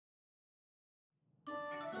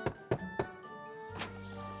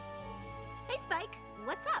Spike.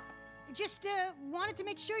 What's up? Just wanted to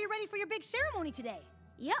make sure you're ready for your big ceremony today.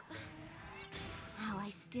 Yep. Oh, I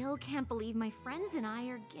still can't believe my friends and I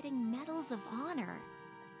are getting medals of honor.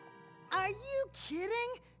 Are you kidding?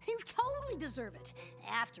 You totally deserve it.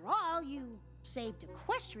 After all, you saved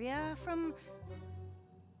Equestria from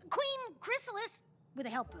Queen Chrysalis with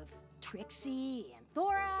the help of Trixie and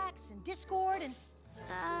Thorax and Discord and...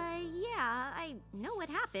 Yeah, I know what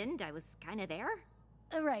happened. I was kind of there.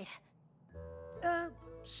 Right.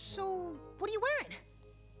 So what are you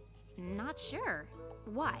wearing? Not sure.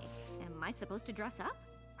 Why? Am I supposed to dress up?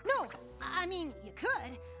 No, I mean, you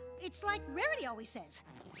could. It's like Rarity always says.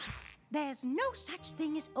 There's no such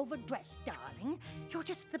thing as overdressed, darling. You're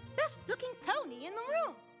just the best-looking pony in the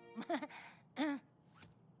room.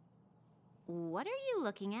 What are you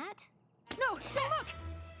looking at? No, don't look!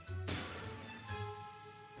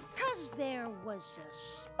 'Cause there was a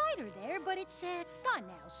spider there, but it's gone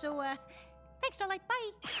now. So, thanks, Starlight.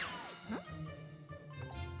 Bye. Huh?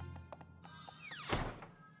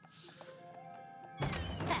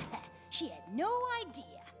 She had no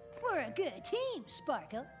idea. We're a good team,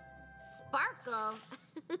 Sparkle. Sparkle?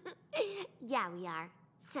 Yeah, we are.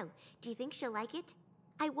 So, do you think she'll like it?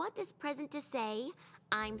 I want this present to say,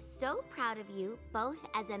 I'm so proud of you, both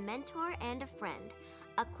as a mentor and a friend.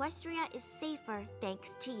 Equestria is safer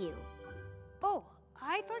thanks to you. Oh,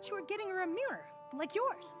 I thought you were getting her a mirror, like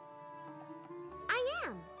yours. I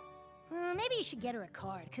am. Maybe you should get her a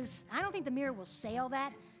card, because I don't think the mirror will say all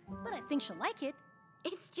that, but I think she'll like it.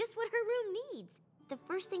 It's just what her room needs. The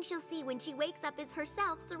first thing she'll see when she wakes up is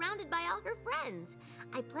herself surrounded by all her friends.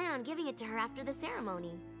 I plan on giving it to her after the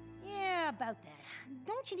ceremony. Yeah, about that.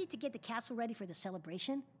 Don't you need to get the castle ready for the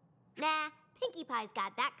celebration? Nah, Pinkie Pie's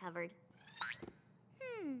got that covered.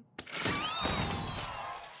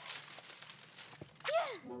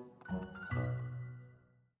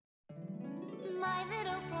 My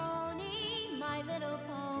little pony, my little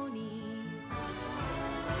pony.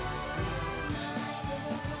 My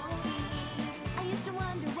little pony. I used to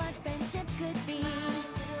wonder what friendship could be.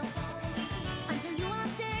 Until you all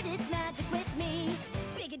shared its magic with me.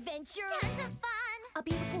 Big adventure. Tons of fun. A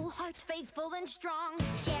beautiful heart, faithful and strong.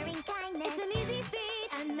 Sharing kindness. It's an easy feat,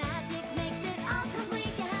 and magic makes it all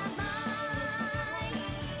complete. You have mine.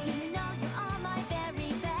 Do you know you're all my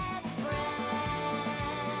very best friends?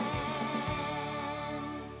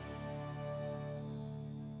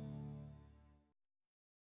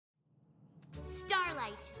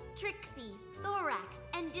 Starlight, Trixie, Thorax,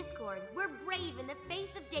 and Discord were brave in the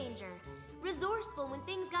face of danger, resourceful when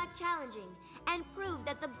things got challenging, and proved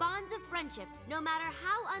that the bonds of friendship, no matter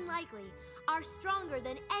how unlikely, are stronger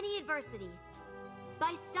than any adversity.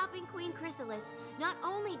 By stopping Queen Chrysalis, not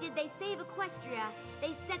only did they save Equestria,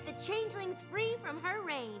 they set the changelings free from her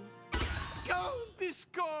reign. Go,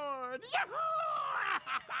 Discord! Yahoo!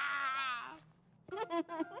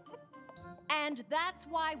 And that's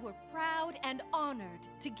why we're proud and honored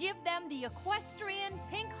to give them the Equestrian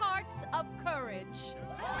Pink Hearts of Courage.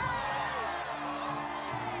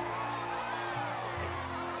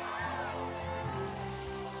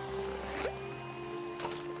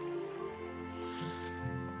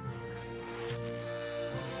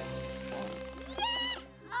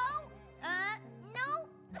 No,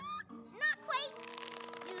 not quite.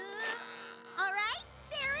 All right,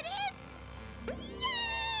 there it is.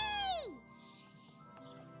 Yay!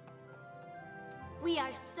 We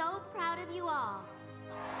are so proud of you all.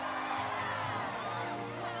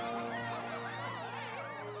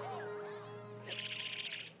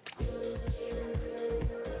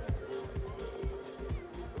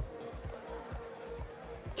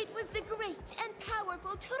 It was the great and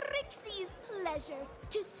powerful Trixie's pleasure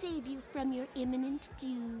to save you from your imminent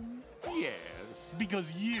doom. Yes,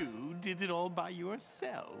 because you did it all by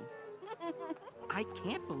yourself. I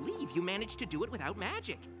can't believe you managed to do it without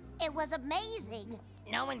magic. It was amazing.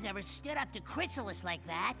 No one's ever stood up to Chrysalis like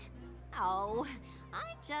that. Oh,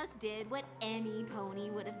 I just did what any pony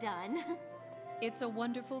would have done. It's a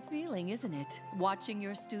wonderful feeling, isn't it? Watching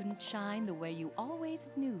your students shine the way you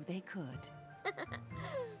always knew they could.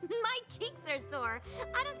 My cheeks are sore.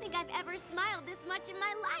 I don't think I've ever smiled this much in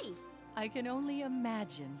my life. I can only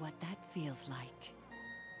imagine what that feels like.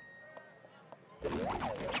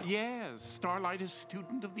 Yes, Starlight is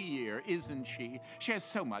Student of the Year, isn't she? She has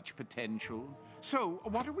so much potential. So,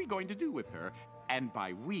 what are we going to do with her? And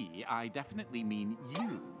by we, I definitely mean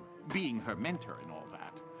you, being her mentor and all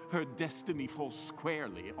that. Her destiny falls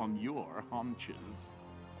squarely on your haunches.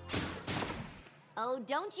 Oh,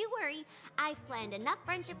 don't you worry. I've planned enough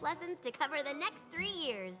friendship lessons to cover the next 3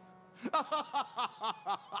 years.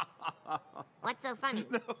 What's so funny?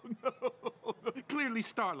 No. Clearly Clearly,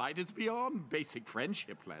 Starlight is beyond basic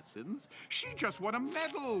friendship lessons. She just won a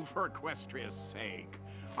medal for Equestria's sake.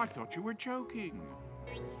 I thought you were joking.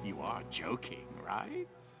 You are joking, right?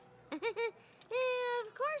 Of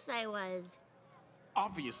course I was.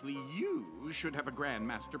 Obviously, you should have a grand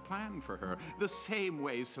master plan for her, the same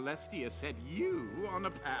way Celestia set you on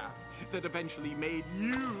a path that eventually made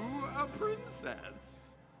you a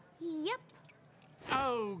princess. Yep.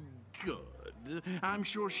 Oh, good. I'm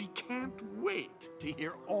sure she can't wait to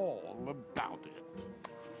hear all about it.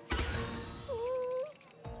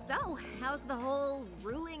 So, how's the whole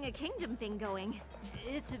ruling a kingdom thing going?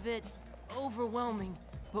 It's a bit overwhelming,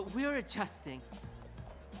 but we're adjusting.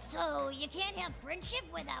 So you can't have friendship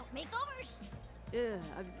without makeovers?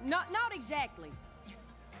 Not exactly.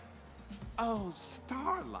 Oh,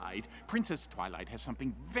 Starlight. Princess Twilight has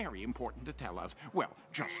something very important to tell us. Well,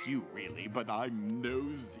 just you, really, but I'm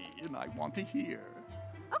nosy and I want to hear.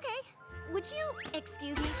 Okay, would you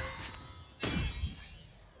excuse me?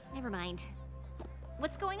 Never mind.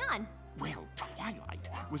 What's going on? Well, Twilight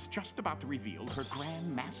was just about to reveal her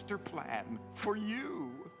grand master plan for you.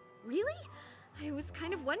 Really? I was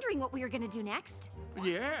kind of wondering what we were gonna do next.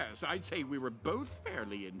 Yes, I'd say we were both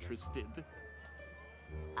fairly interested.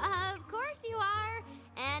 Of course you are.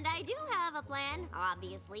 And I do have a plan,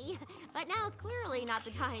 obviously. But now is clearly not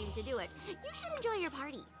the time to do it. You should enjoy your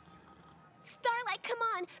party. Starlight, come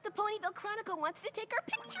on! The Ponyville Chronicle wants to take our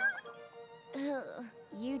picture! Ugh,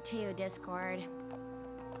 you too, Discord.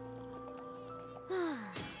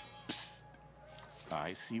 Psst.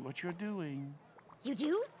 I see what you're doing. You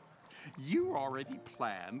do? You already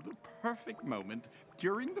planned the perfect moment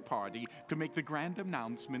during the party to make the grand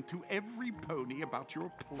announcement to every pony about your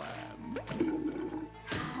plan.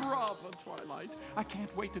 Bravo, Twilight. I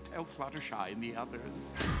can't wait to tell Fluttershy and the others.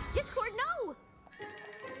 Discord, no!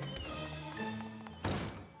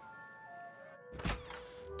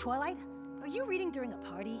 Twilight, are you reading during a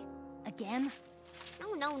party? Again?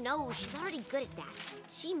 No. She's already good at that.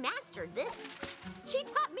 She mastered this. She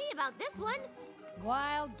taught me about this one.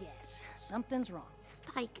 Wild guess. Something's wrong.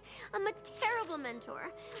 Spike, I'm a terrible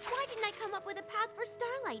mentor. Why didn't I come up with a path for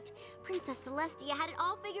Starlight? Princess Celestia had it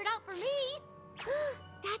all figured out for me.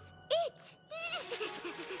 That's it!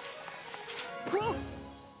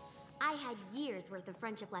 I had years worth of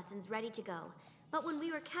friendship lessons ready to go. But when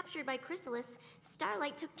we were captured by Chrysalis,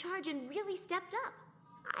 Starlight took charge and really stepped up.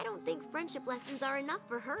 I don't think friendship lessons are enough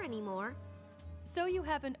for her anymore. So you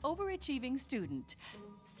have an overachieving student.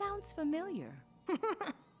 Sounds familiar.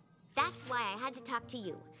 That's why I had to talk to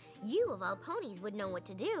you. You, of all ponies, would know what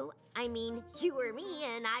to do. I mean, you were me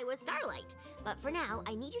and I was Starlight. But for now,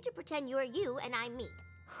 I need you to pretend you're you and I'm me.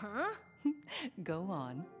 Huh? Go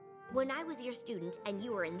on. When I was your student and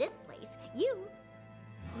you were in this place, you...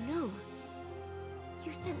 Oh no.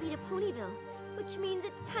 You sent me to Ponyville, which means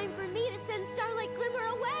it's time for me to send Starlight Glimmer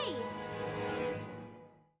away.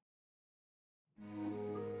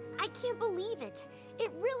 I can't believe it.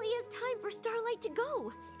 It really is time for Starlight to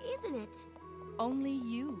go, isn't it? Only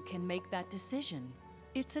you can make that decision.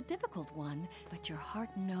 It's a difficult one, but your heart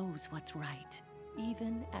knows what's right,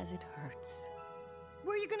 even as it hurts.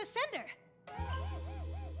 Where are you gonna send her?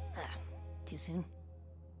 Too soon?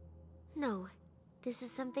 No, this is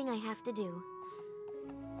something I have to do.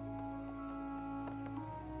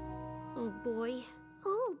 Oh boy.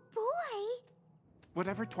 Oh, boy!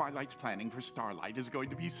 Whatever Twilight's planning for Starlight is going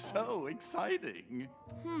to be so exciting.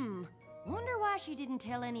 Wonder why she didn't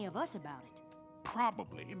tell any of us about it.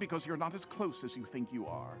 Probably because you're not as close as you think you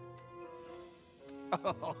are.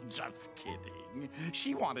 Oh, just kidding.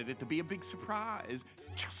 She wanted it to be a big surprise.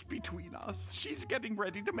 Just between us, she's getting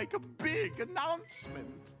ready to make a big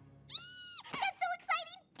announcement. That's so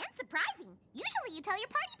exciting and surprising. Usually you tell your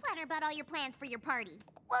party planner about all your plans for your party.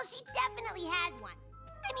 Well, she definitely has one.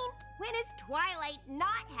 I mean, when has Twilight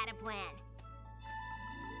not had a plan?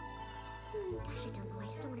 Gosh, I don't know. I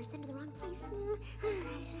just don't want her to send to the wrong place.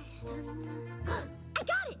 I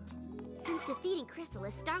got it! Since defeating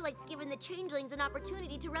Chrysalis, Starlight's given the Changelings an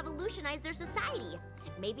opportunity to revolutionize their society.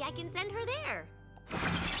 Maybe I can send her there.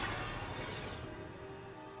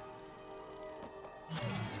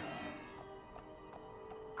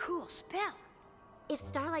 Cool spell. If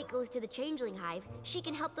Starlight goes to the Changeling Hive, she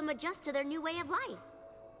can help them adjust to their new way of life.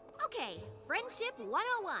 Okay, Friendship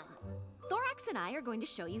 101. Thorax and I are going to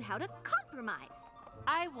show you how to compromise.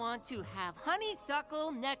 I want to have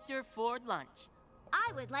honeysuckle nectar for lunch.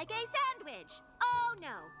 I would like a sandwich. Oh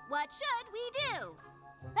no, what should we do?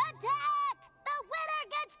 Attack! The winner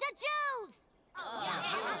gets to choose!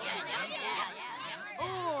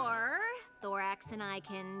 Or Thorax and I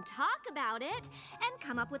can talk about it and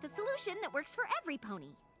come up with a solution that works for every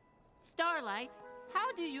pony. Starlight,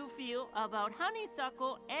 how do you feel about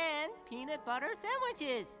honeysuckle and peanut butter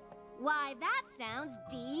sandwiches? Why, that sounds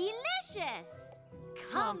delicious!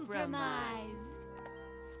 Compromise.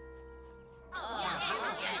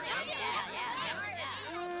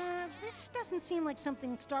 This doesn't seem like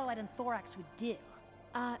something Starlight and Thorax would do.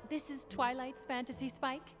 This is Twilight's fantasy,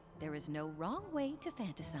 Spike. There is no wrong way to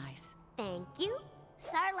fantasize. Thank you.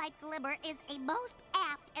 Starlight Glimmer is a most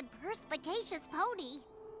apt and perspicacious pony.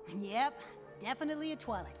 Yep, definitely a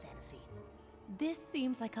Twilight fantasy. This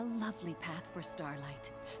seems like a lovely path for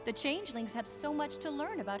Starlight. The changelings have so much to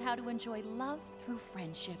learn about how to enjoy love through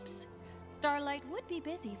friendships. Starlight would be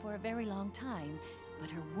busy for a very long time, but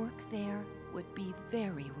her work there would be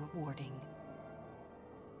very rewarding.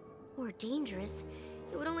 Or dangerous.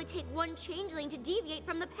 It would only take one changeling to deviate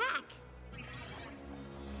from the pack.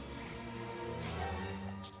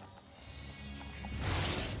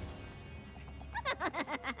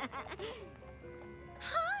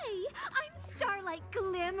 Hi, I'm Starlight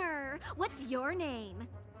Glimmer. What's your name?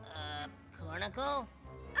 Cornicle?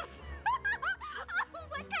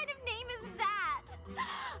 What kind of name is that?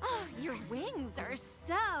 Oh, your wings are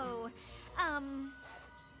so,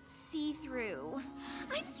 see-through.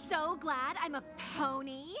 I'm so glad I'm a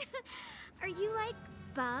pony. Are you like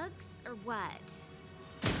bugs or what?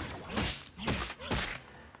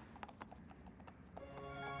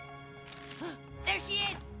 There she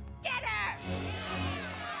is! Get her!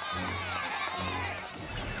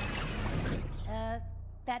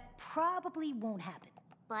 That probably won't happen.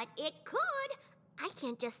 But it could. I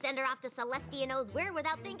can't just send her off to Celestia knows where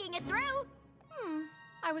without thinking it through.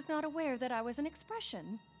 I was not aware that I was an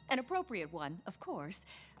expression. An appropriate one, of course,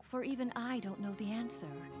 for even I don't know the answer.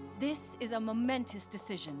 This is a momentous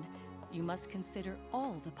decision. You must consider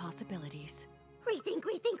all the possibilities. Rethink,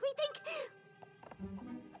 rethink, rethink.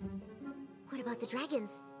 What about the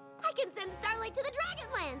dragons? I can send Starlight to the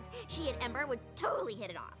Dragonlands. She and Ember would totally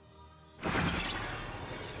hit it off.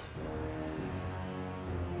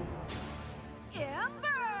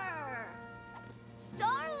 Ember!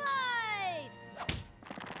 Starlight!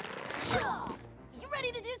 You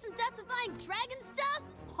ready to do some death-defying dragon stuff?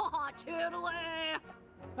 Aw, totally!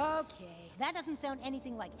 Okay, that doesn't sound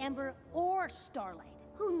anything like Ember or Starlight.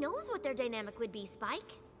 Who knows what their dynamic would be,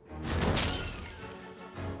 Spike?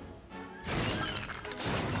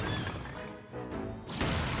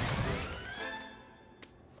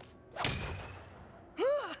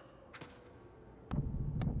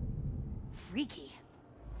 Freaky.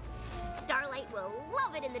 Starlight will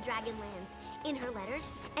love it in the Dragonlands. In her letters,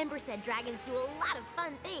 Ember said dragons do a lot of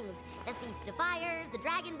fun things. The Feast of Fires, the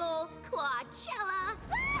Dragon Bowl, Clawchella.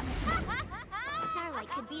 Starlight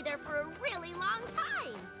could be there for a really long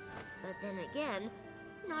time. But then again,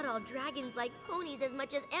 not all dragons like ponies as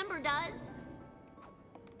much as Ember does.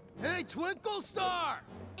 Hey, Twinkle Star!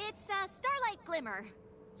 It's, Starlight Glimmer.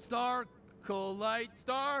 Star, Light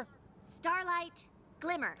Star? Starlight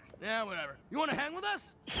Glimmer. Yeah, whatever. You want to hang with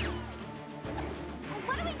us?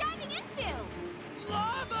 What are we diving into?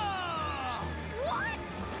 Lava! What?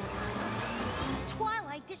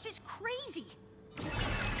 Twilight, this is crazy.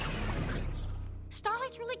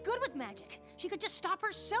 Starlight's really good with magic. She could just stop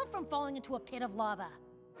herself from falling into a pit of lava.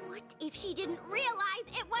 What if she didn't realize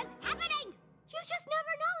it was happening? You just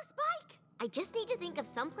never know, Spike. I just need to think of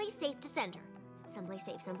someplace safe to send her. Someplace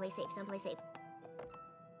safe, someplace safe, someplace safe.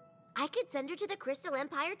 I could send her to the Crystal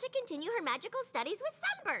Empire to continue her magical studies with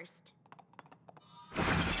Sunburst.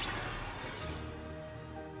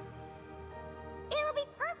 It'll be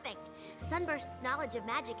perfect. Sunburst's knowledge of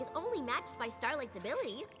magic is only matched by Starlight's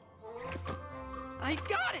abilities. I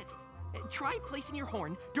got it! Try placing your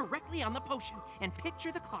horn directly on the potion and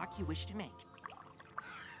picture the clock you wish to make.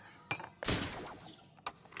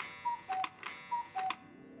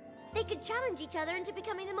 They could challenge each other into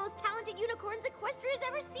becoming the most talented unicorns Equestria's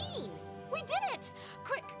ever seen. We did it!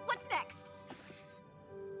 Quick, what's next?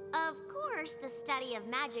 Of course, the study of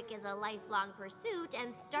magic is a lifelong pursuit,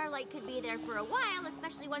 and Starlight could be there for a while,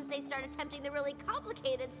 especially once they start attempting the really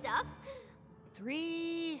complicated stuff.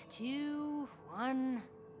 3, 2, 1.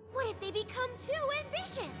 What if they become too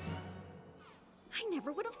ambitious? I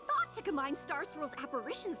never would have thought to combine Star Swirl's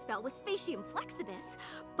apparition spell with Spatium Flexibus.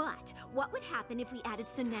 But what would happen if we added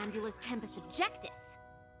Somnambula's Tempus Objectus?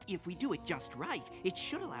 If we do it just right, it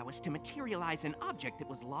should allow us to materialize an object that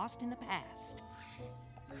was lost in the past.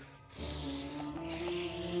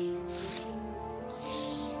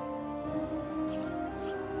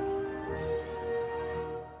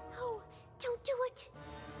 Oh, don't do it.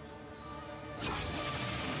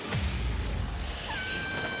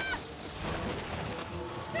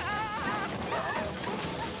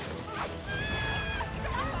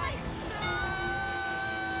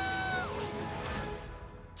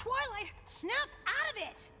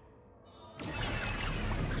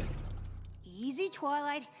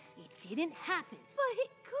 Twilight. It didn't happen. But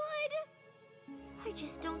it could. I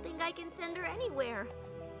just don't think I can send her anywhere.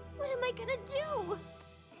 What am I gonna do?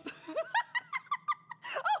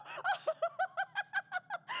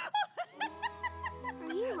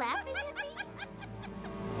 Are you laughing at me?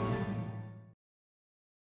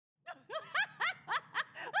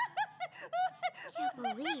 I can't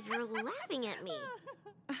believe you're laughing at me.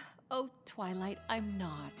 Oh, Twilight, I'm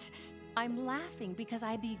not. I'm laughing because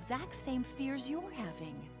I had the exact same fears you're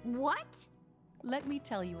having. What? Let me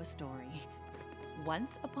tell you a story.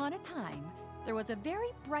 Once upon a time, there was a very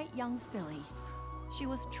bright young filly. She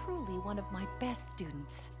was truly one of my best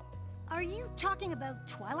students. Are you talking about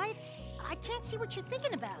Twilight? I can't see what you're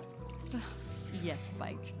thinking about. Yes,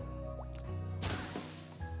 Spike.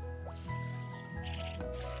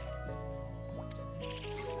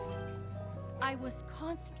 I was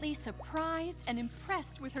constantly surprised and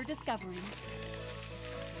impressed with her discoveries.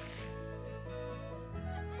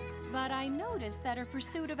 But I noticed that her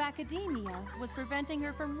pursuit of academia was preventing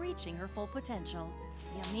her from reaching her full potential.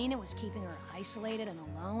 You mean it was keeping her isolated and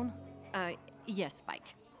alone? Yes,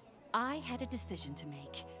 Spike. I had a decision to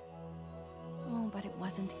make. Oh, but it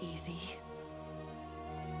wasn't easy.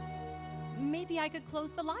 Maybe I could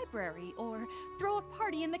close the library or throw a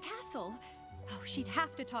party in the castle. Oh, she'd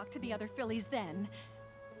have to talk to the other fillies then.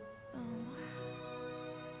 Oh.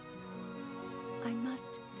 I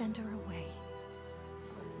must send her away.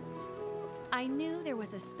 I knew there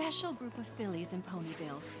was a special group of fillies in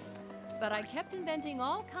Ponyville, but I kept inventing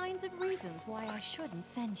all kinds of reasons why I shouldn't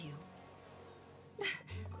send you.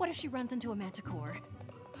 What if she runs into a manticore?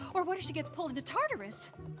 Or what if she gets pulled into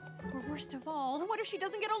Tartarus? Or worst of all, what if she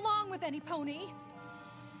doesn't get along with any pony?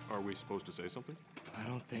 Are we supposed to say something? I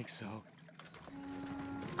don't think so.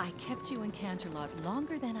 I kept you in Canterlot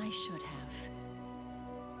longer than I should have.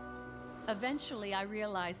 Eventually, I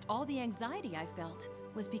realized all the anxiety I felt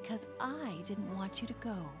was because I didn't want you to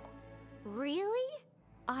go. Really?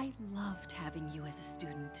 I loved having you as a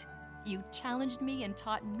student. You challenged me and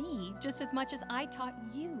taught me just as much as I taught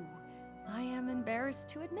you. I am embarrassed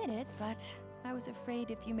to admit it, but I was afraid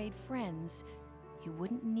if you made friends, you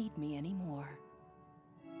wouldn't need me anymore.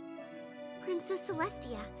 Princess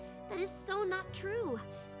Celestia, that is so not true.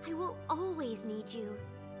 I will always need you.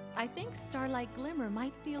 I think Starlight Glimmer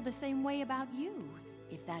might feel the same way about you,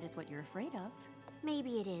 if that is what you're afraid of.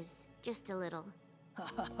 Maybe it is, just a little.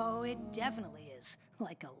 Oh, it definitely is.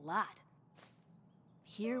 Like a lot.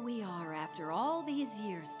 Here we are after all these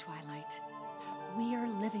years, Twilight. We are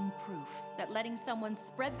living proof that letting someone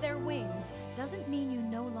spread their wings doesn't mean you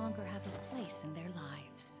no longer have a place in their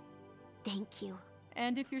lives. Thank you.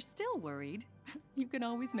 And if you're still worried, you can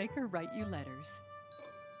always make her write you letters.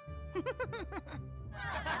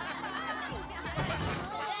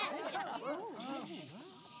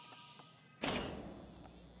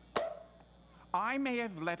 I may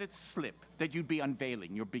have let it slip that you'd be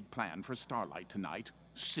unveiling your big plan for Starlight tonight.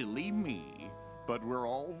 Silly me. But we're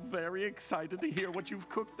all very excited to hear what you've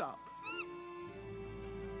cooked up.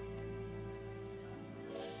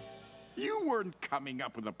 You weren't coming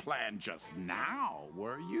up with a plan just now,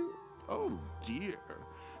 were you? Oh dear.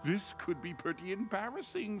 This could be pretty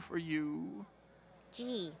embarrassing for you.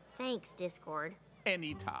 Gee, thanks, Discord.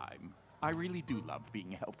 Anytime. I really do love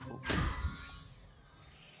being helpful.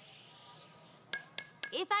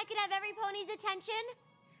 If I could have every pony's attention?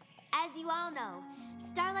 As you all know,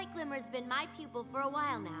 Starlight Glimmer's been my pupil for a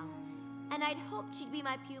while now. And I'd hoped she'd be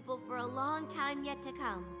my pupil for a long time yet to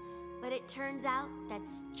come. But it turns out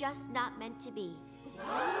that's just not meant to be.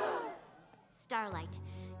 Starlight,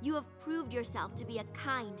 you have proved yourself to be a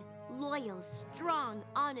kind, loyal, strong,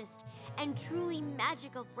 honest, and truly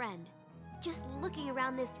magical friend. Just looking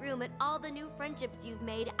around this room at all the new friendships you've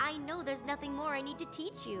made, I know there's nothing more I need to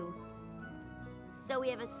teach you. So we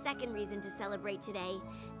have a second reason to celebrate today.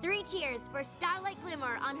 3 cheers for Starlight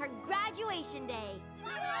Glimmer on her graduation day.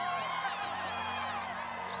 What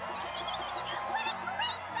a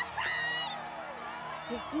great surprise!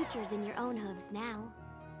 Your future's in your own hooves now.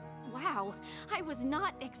 Wow, I was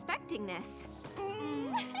not expecting this.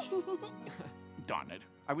 Darn it.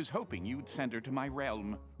 I was hoping you'd send her to my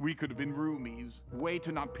realm. We could have been roomies. Way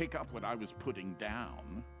to not pick up what I was putting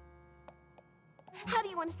down. How do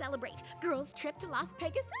you want to celebrate? Girls' trip to Las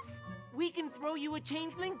Pegasus? We can throw you a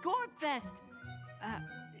Changeling Gourd Fest.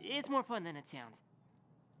 It's more fun than it sounds.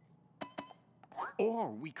 Or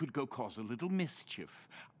we could go cause a little mischief.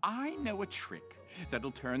 I know a trick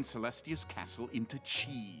that'll turn Celestia's castle into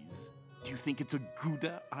cheese. Do you think it's a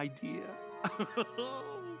good idea?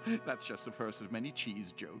 That's just the first of many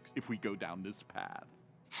cheese jokes if we go down this path.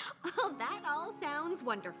 Oh, that all sounds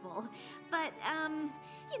wonderful. But,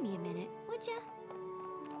 give me a minute, would ya?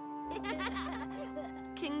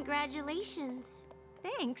 Congratulations.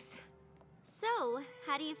 Thanks. So,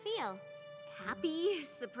 how do you feel? Happy,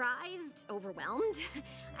 surprised, overwhelmed.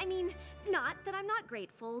 I mean, not that I'm not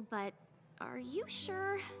grateful, but are you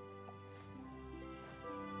sure?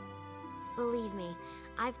 Believe me,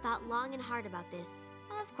 I've thought long and hard about this.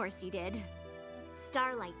 Of course you did.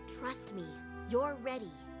 Starlight, trust me. You're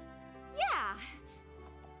ready. Yeah.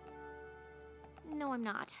 No, I'm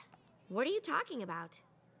not. What are you talking about?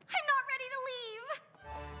 I'm not ready to leave!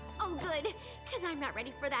 Oh, good, because I'm not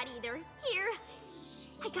ready for that either. Here,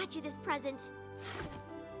 I got you this present.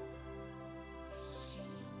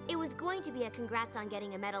 It was going to be a congrats on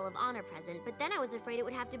getting a Medal of Honor present, but then I was afraid it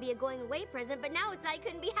would have to be a going away present, but now it's I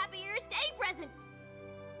couldn't be happier stay present.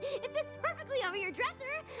 It fits perfectly over your dresser.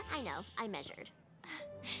 I know, I measured.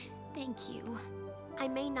 Thank you. I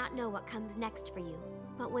may not know what comes next for you,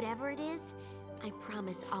 but whatever it is, I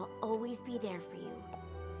promise I'll always be there for you.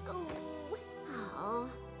 Oh. Oh.